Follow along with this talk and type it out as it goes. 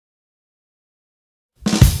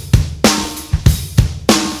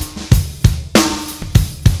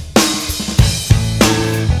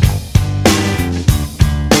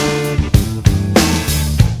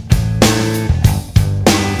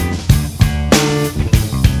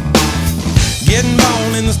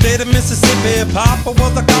state of Mississippi. Papa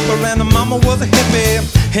was a copper and the mama was a hippie.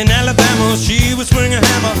 In Alabama, she was swinging a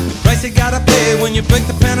hammer. Price you gotta pay when you break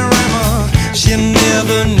the panorama. She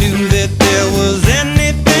never knew that there was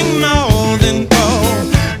anything more than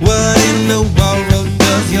gold. What in the world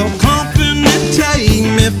does your company take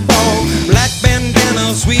me for? Black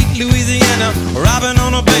bandana, sweet Louisiana, robbing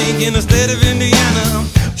on a bank in the state of Indiana.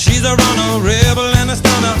 She's a runner, rebel and a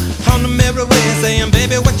stunner, on the merry way saying,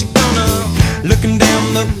 baby, what you gonna? Looking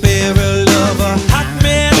down the barrel of a hot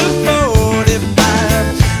metal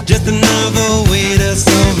 45, just another way to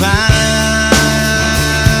survive.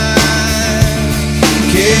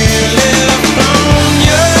 California,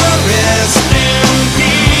 rest in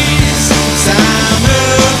peace. Simultaneous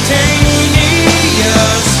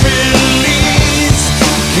release.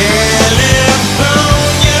 California,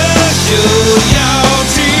 show your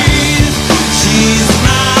teeth. She's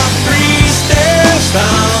my priestess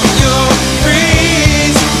from your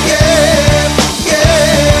breeze. Yeah,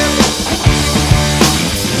 yeah.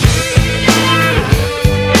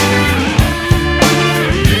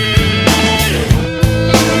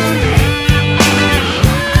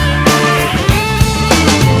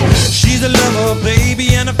 She's a lover,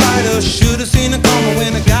 baby, and a fighter. Should've seen it coming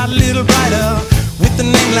when it got a little brighter. With a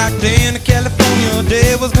name like Dani California,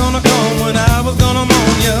 day was gonna come when I was gonna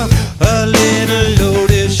mourn ya. A little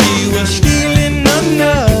loaded, she was stealing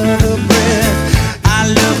another breath. I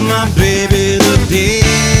love my baby to death.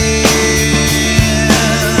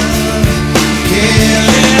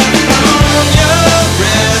 California,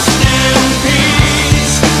 rest in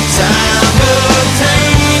peace.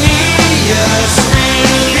 Simultaneous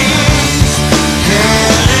release.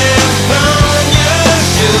 California,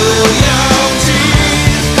 show your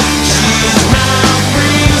teeth. She's my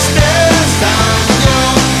priestess on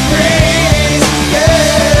your praise.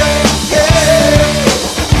 Yeah, yeah.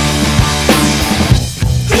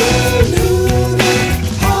 Who knew that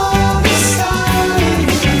all this time?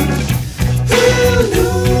 Who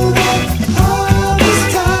knew that all this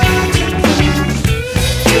time?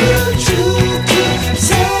 Too true to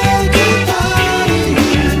say goodbye to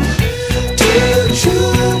you. Too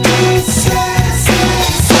true to say.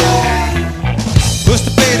 Pushed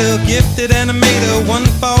the beta, gifted animator, one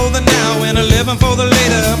for the now and 11 for the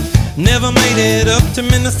later. Never made it up to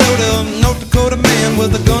Minnesota. North Dakota man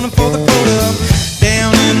was a gunner for the